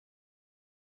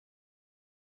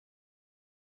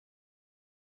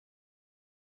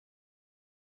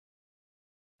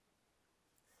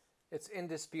It's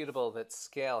indisputable that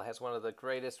scale has one of the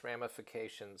greatest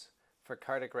ramifications for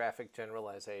cartographic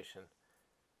generalization.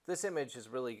 This image is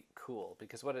really cool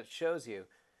because what it shows you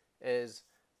is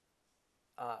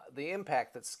the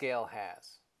impact that scale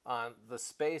has on the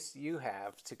space you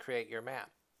have to create your map.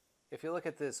 If you look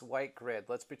at this white grid,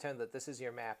 let's pretend that this is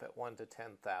your map at 1 to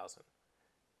 10,000.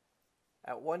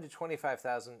 At 1 to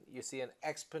 25,000, you see an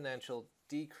exponential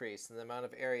decrease in the amount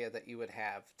of area that you would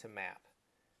have to map.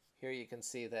 Here you can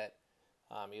see that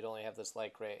you'd only have this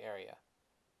light gray area.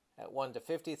 At 1 to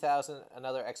 50,000,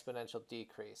 another exponential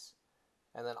decrease.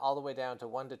 And then all the way down to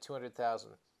 1 to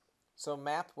 200,000. So a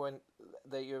map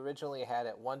that you originally had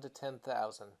at 1 to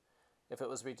 10,000, if it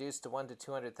was reduced to 1 to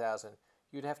 200,000,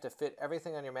 you'd have to fit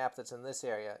everything on your map that's in this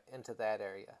area into that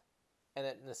area. And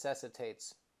it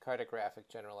necessitates cartographic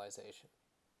generalization.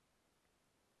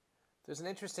 There's an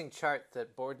interesting chart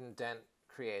that Borden Dent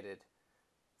created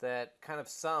that kind of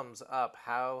sums up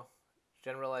how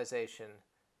generalization,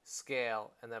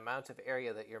 scale, and the amount of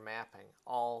area that you're mapping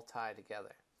all tie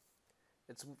together.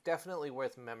 It's definitely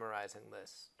worth memorizing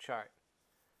this chart.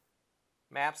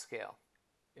 Map scale.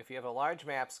 If you have a large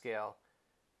map scale,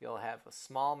 you'll have a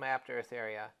small mapped Earth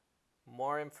area,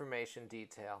 more information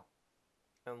detail,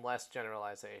 and less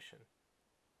generalization.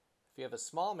 If you have a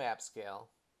small map scale,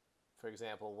 for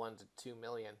example 1 to 2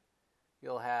 million,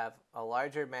 you'll have a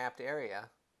larger mapped area,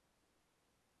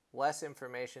 less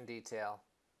information detail,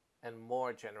 and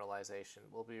more generalization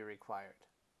will be required.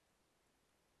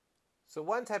 So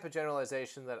one type of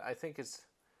generalization that I think is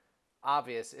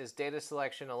obvious is data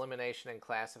selection, elimination, and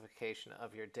classification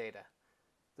of your data.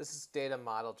 This is data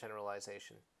model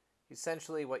generalization.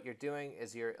 Essentially what you're doing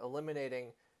is you're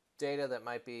eliminating data that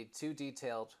might be too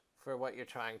detailed for what you're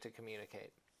trying to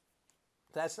communicate.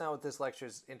 That's not what this lecture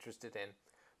is interested in,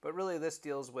 but really this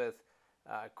deals with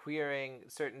querying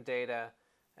certain data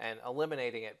and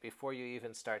eliminating it before you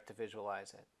even start to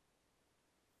visualize it.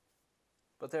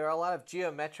 But there are a lot of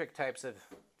geometric types of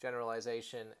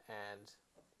generalization and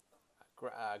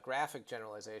graphic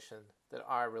generalization that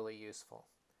are really useful.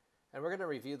 And we're going to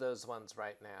review those ones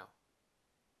right now.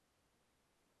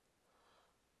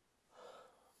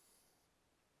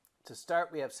 To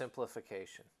start, we have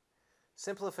simplification.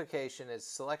 Simplification is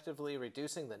selectively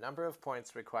reducing the number of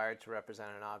points required to represent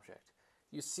an object.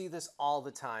 You see this all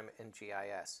the time in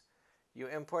GIS. You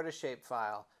import a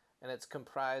shapefile, and it's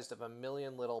comprised of a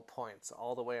million little points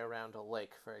all the way around a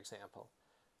lake, for example.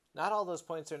 Not all those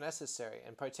points are necessary,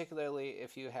 and particularly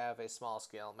if you have a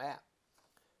small-scale map.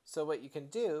 So what you can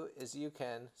do is you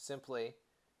can simply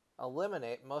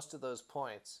eliminate most of those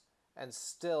points and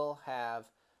still have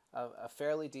a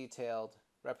fairly detailed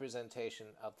representation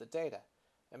of the data.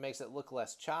 It makes it look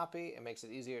less choppy, it makes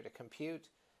it easier to compute,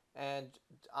 and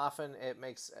often it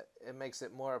makes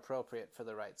it more appropriate for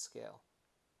the right scale.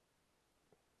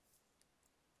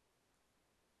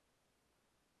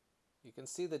 You can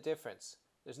see the difference.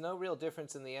 There's no real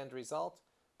difference in the end result,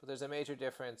 but there's a major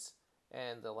difference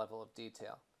in the level of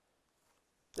detail.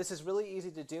 This is really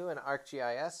easy to do in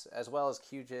ArcGIS as well as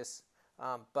QGIS,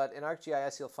 but in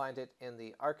ArcGIS you'll find it in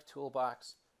the Arc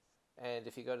toolbox, and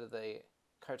if you go to the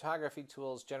cartography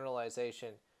tools,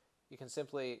 generalization, you can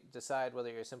simply decide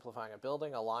whether you're simplifying a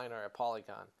building, a line, or a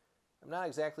polygon. I'm not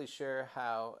exactly sure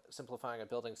how simplifying a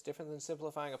building is different than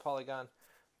simplifying a polygon,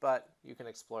 but you can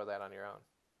explore that on your own.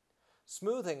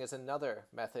 Smoothing is another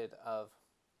method of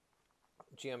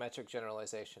geometric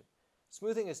generalization.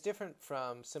 Smoothing is different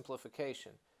from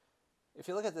simplification. If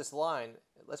you look at this line,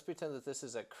 let's pretend that this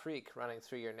is a creek running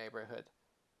through your neighborhood.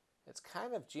 It's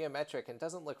kind of geometric and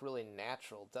doesn't look really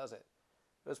natural, does it?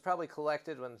 It was probably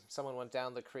collected when someone went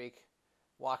down the creek,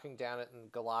 walking down it in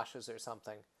galoshes or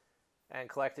something, and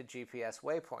collected GPS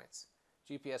waypoints.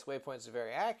 GPS waypoints are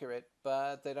very accurate,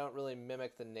 but they don't really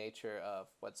mimic the nature of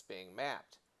what's being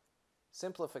mapped.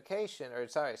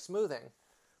 Smoothing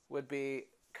would be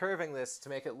curving this to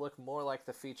make it look more like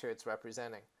the feature it's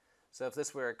representing. So if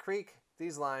this were a creek,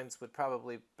 these lines would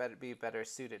probably be better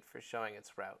suited for showing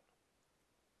its route.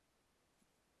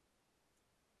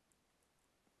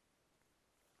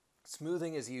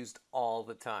 Smoothing is used all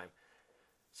the time.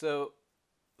 So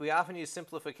we often use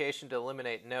simplification to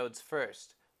eliminate nodes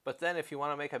first, but then if you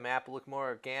want to make a map look more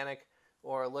organic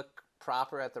or look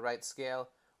proper at the right scale,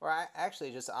 or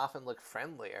actually just often look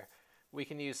friendlier, we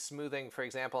can use smoothing. For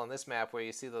example, on this map where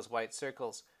you see those white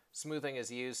circles, smoothing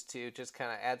is used to just kind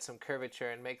of add some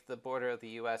curvature and make the border of the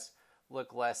US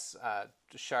look less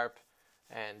sharp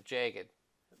and jagged.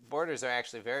 Borders are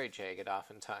actually very jagged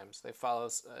oftentimes. They follow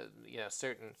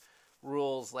certain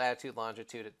rules, latitude,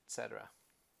 longitude, etc.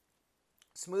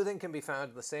 Smoothing can be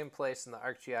found in the same place in the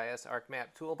ArcGIS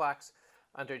ArcMap toolbox,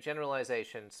 under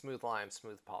Generalization, Smooth Line,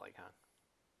 Smooth Polygon.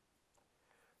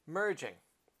 Merging,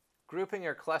 grouping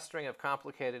or clustering of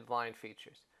complicated line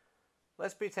features.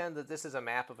 Let's pretend that this is a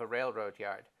map of a railroad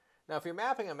yard. Now, if you're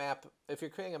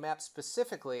creating a map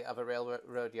specifically of a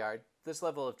railroad yard, this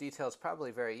level of detail is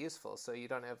probably very useful, so you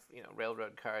don't have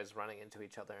railroad cars running into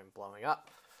each other and blowing up.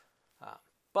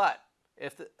 But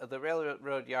if the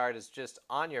railroad yard is just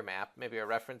on your map, maybe a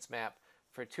reference map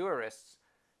for tourists,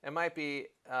 it might be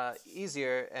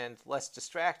easier and less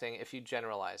distracting if you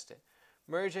generalized it.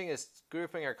 Merging is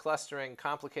grouping or clustering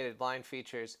complicated line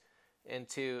features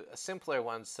into simpler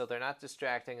ones so they're not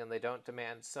distracting and they don't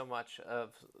demand so much of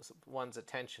one's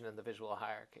attention in the visual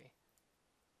hierarchy.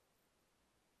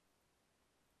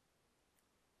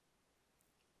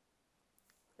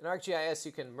 In ArcGIS,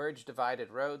 you can merge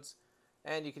divided roads,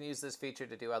 and you can use this feature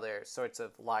to do other sorts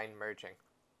of line merging.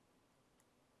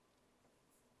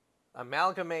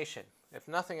 Amalgamation. If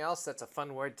nothing else, that's a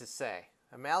fun word to say.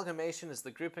 Amalgamation is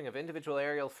the grouping of individual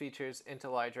aerial features into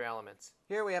larger elements.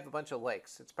 Here we have a bunch of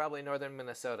lakes. It's probably northern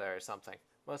Minnesota or something.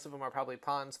 Most of them are probably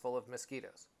ponds full of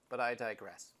mosquitoes, but I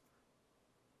digress.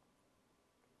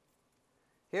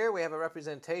 Here we have a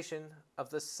representation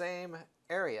of the same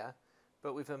area,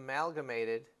 but we've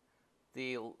amalgamated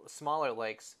the smaller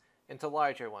lakes into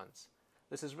larger ones.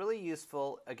 This is really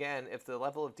useful, again, if the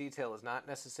level of detail is not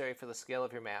necessary for the scale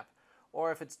of your map,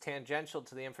 or if it's tangential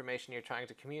to the information you're trying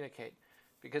to communicate.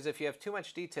 Because if you have too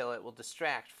much detail, it will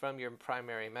distract from your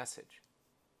primary message.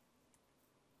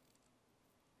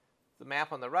 The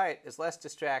map on the right is less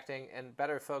distracting and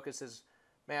better focuses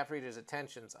map readers'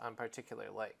 attentions on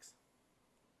particular lakes.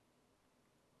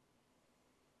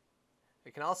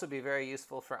 It can also be very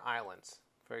useful for islands.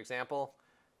 For example,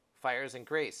 fires in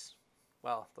Greece.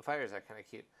 Well, the fires are kind of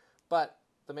cute, but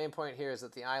the main point here is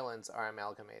that the islands are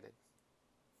amalgamated.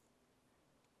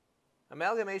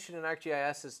 Amalgamation in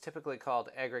ArcGIS is typically called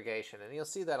aggregation, and you'll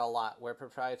see that a lot where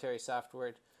proprietary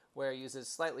software uses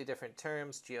slightly different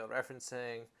terms,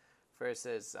 georeferencing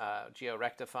versus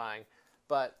georectifying,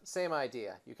 but same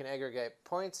idea. You can aggregate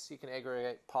points, you can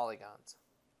aggregate polygons.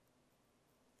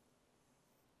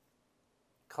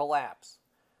 Collapse.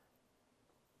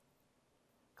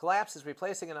 Collapse is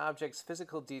replacing an object's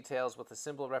physical details with a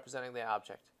symbol representing the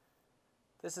object.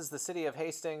 This is the city of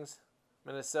Hastings,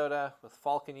 Minnesota, with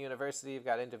Falcon University. You've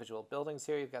got individual buildings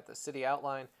here. You've got the city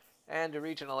outline and a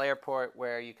regional airport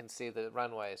where you can see the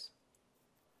runways.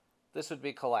 This would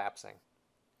be collapsing.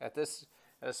 At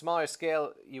a smaller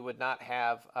scale, you would not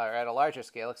have, or at a larger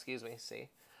scale, see,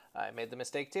 I made the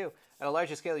mistake too. At a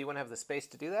larger scale, you wouldn't have the space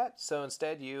to do that, so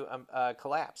instead you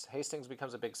collapse. Hastings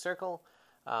becomes a big circle.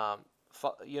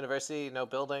 University, no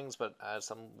buildings, but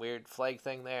some weird flag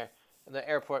thing there. And the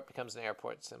airport becomes an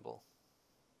airport symbol.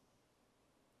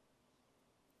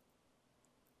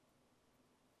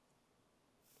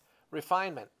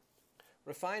 Refinement.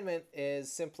 Refinement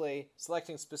is simply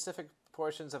selecting specific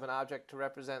portions of an object to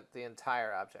represent the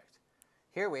entire object.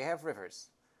 Here we have rivers.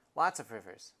 Lots of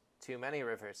rivers. Too many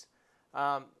rivers.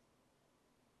 Now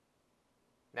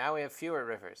we have fewer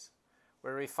rivers.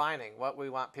 We're refining what we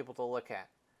want people to look at.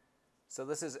 So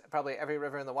this is probably every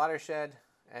river in the watershed,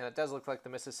 and it does look like the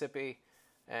Mississippi,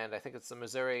 and I think it's the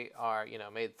Missouri are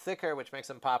made thicker, which makes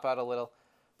them pop out a little.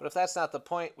 But if that's not the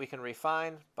point, we can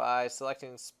refine by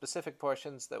selecting specific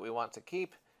portions that we want to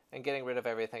keep and getting rid of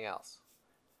everything else.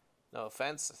 No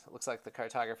offense, it looks like the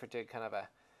cartographer did kind of a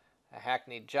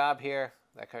hackneyed job here.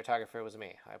 That cartographer was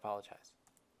me. I apologize.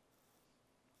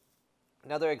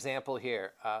 Another example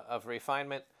here of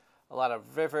refinement. A lot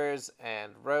of rivers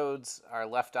and roads are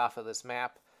left off of this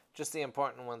map. Just the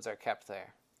important ones are kept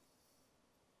there.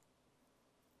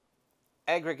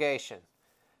 Aggregation.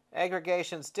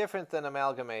 Aggregation is different than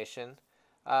amalgamation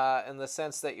in the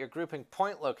sense that you're grouping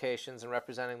point locations and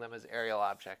representing them as aerial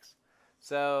objects.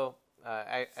 So,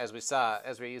 as we saw,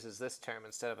 Esri uses this term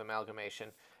instead of amalgamation.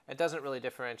 It doesn't really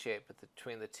differentiate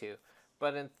between the two,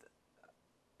 but in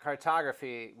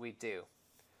cartography, we do.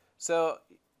 So,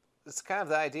 it's kind of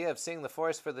the idea of seeing the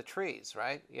forest for the trees,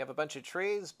 right? You have a bunch of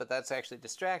trees, but that's actually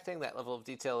distracting. That level of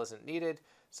detail isn't needed.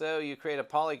 So you create a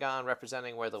polygon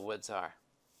representing where the woods are.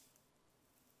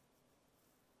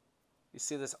 You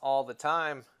see this all the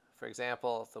time. For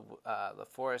example, the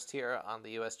forest here on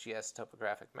the USGS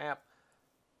topographic map.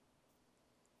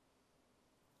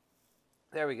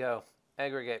 There we go.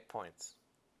 Aggregate points.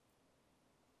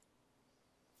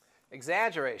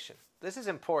 Exaggeration. This is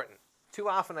important. Too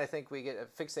often I think we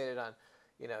get fixated on,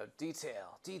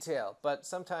 detail, but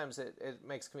sometimes it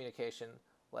makes communication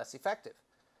less effective.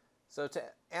 So to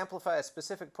amplify a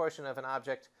specific portion of an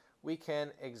object, we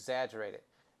can exaggerate it.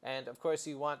 And of course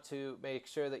you want to make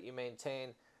sure that you maintain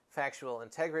factual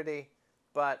integrity,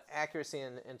 but accuracy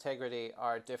and integrity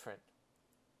are different.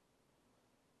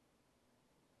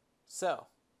 So,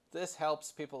 this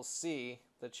helps people see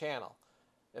the channel.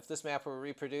 If this map were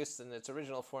reproduced in its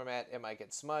original format, it might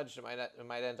get smudged, it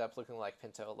might end up looking like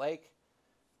Pinto Lake,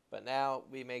 but now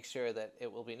we make sure that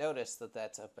it will be noticed that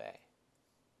that's a bay.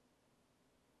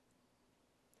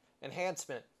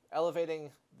 Enhancement,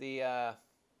 elevating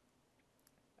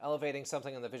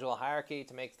something in the visual hierarchy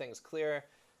to make things clearer.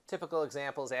 Typical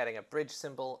example is adding a bridge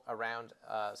symbol around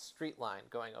a street line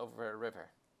going over a river.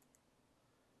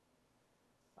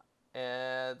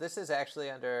 This is actually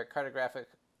under cartographic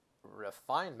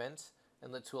refinement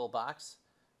in the toolbox,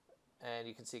 and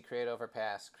you can see create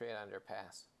overpass, create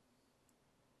underpass.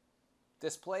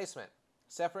 Displacement,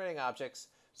 separating objects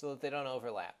so that they don't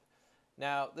overlap.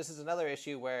 Now, this is another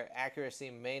issue where accuracy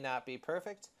may not be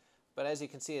perfect, but as you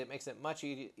can see, it makes it much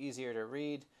easier to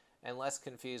read and less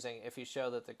confusing if you show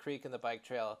that the creek and the bike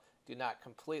trail do not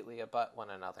completely abut one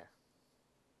another.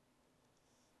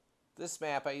 This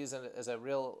map I use as a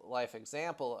real-life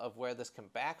example of where this can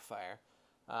backfire.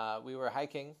 We were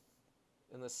hiking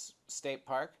in this state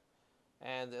park,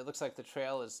 and it looks like the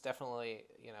trail is definitely,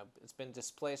 it's been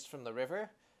displaced from the river,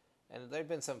 and there'd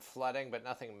been some flooding, but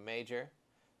nothing major.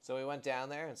 So we went down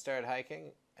there and started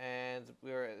hiking, and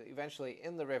we were eventually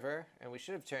in the river, and we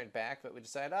should have turned back, but we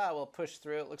decided, we'll push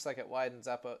through. It looks like it widens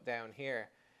up down here,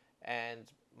 and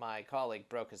my colleague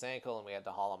broke his ankle, and we had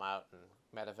to haul him out and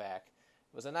medevac.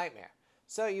 It was a nightmare.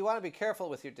 So you want to be careful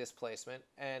with your displacement,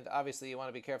 and obviously you want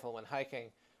to be careful when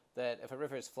hiking that if a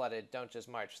river is flooded, don't just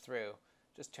march through,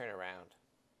 just turn around.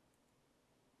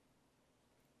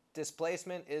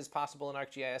 Displacement is possible in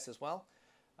ArcGIS as well.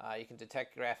 You can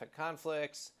detect graphic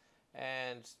conflicts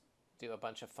and do a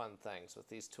bunch of fun things with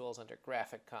these tools under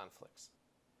graphic conflicts.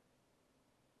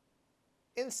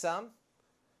 In sum,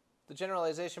 the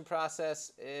generalization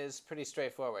process is pretty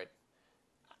straightforward.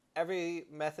 Every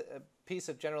piece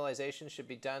of generalization should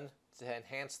be done to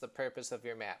enhance the purpose of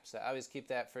your map. So always keep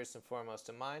that first and foremost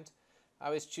in mind.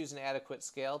 Always choose an adequate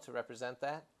scale to represent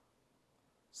that.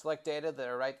 Select data that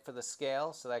are right for the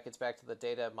scale, so that gets back to the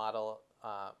data model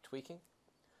tweaking.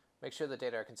 Make sure the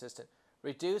data are consistent.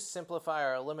 Reduce, simplify,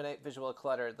 or eliminate visual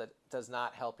clutter that does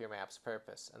not help your map's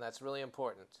purpose, and that's really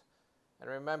important. And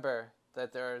remember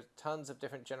that there are tons of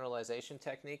different generalization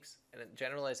techniques, and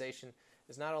generalization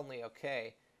is not only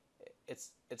okay,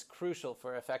 it's crucial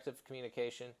for effective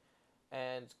communication,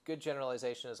 and good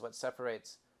generalization is what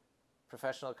separates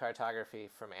professional cartography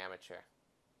from amateur.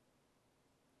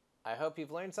 I hope you've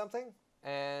learned something,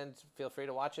 and feel free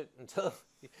to watch it until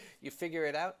you figure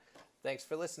it out. Thanks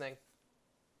for listening.